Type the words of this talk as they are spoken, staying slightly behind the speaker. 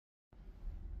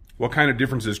What kind of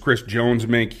difference does Chris Jones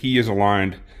make? He is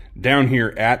aligned down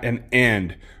here at an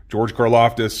end. George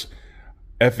Karlaftis,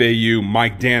 FAU,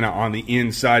 Mike Dana on the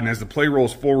inside. And as the play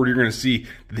rolls forward, you're going to see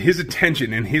his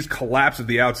attention and his collapse of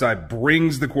the outside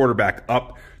brings the quarterback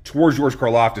up towards George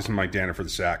Karlaftis and Mike Dana for the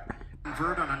sack.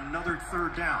 Convert on another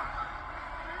third down.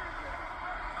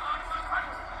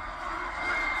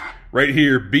 Right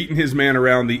here, beating his man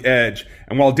around the edge.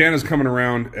 And while Dana's coming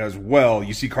around as well,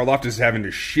 you see Karlaftis having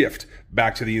to shift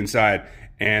back to the inside.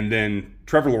 And then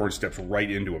Trevor Lawrence steps right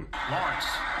into him. Lawrence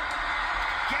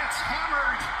gets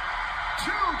hammered.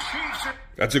 Two Chiefs.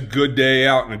 That's a good day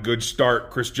out and a good start.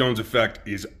 Chris Jones effect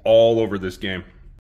is all over this game.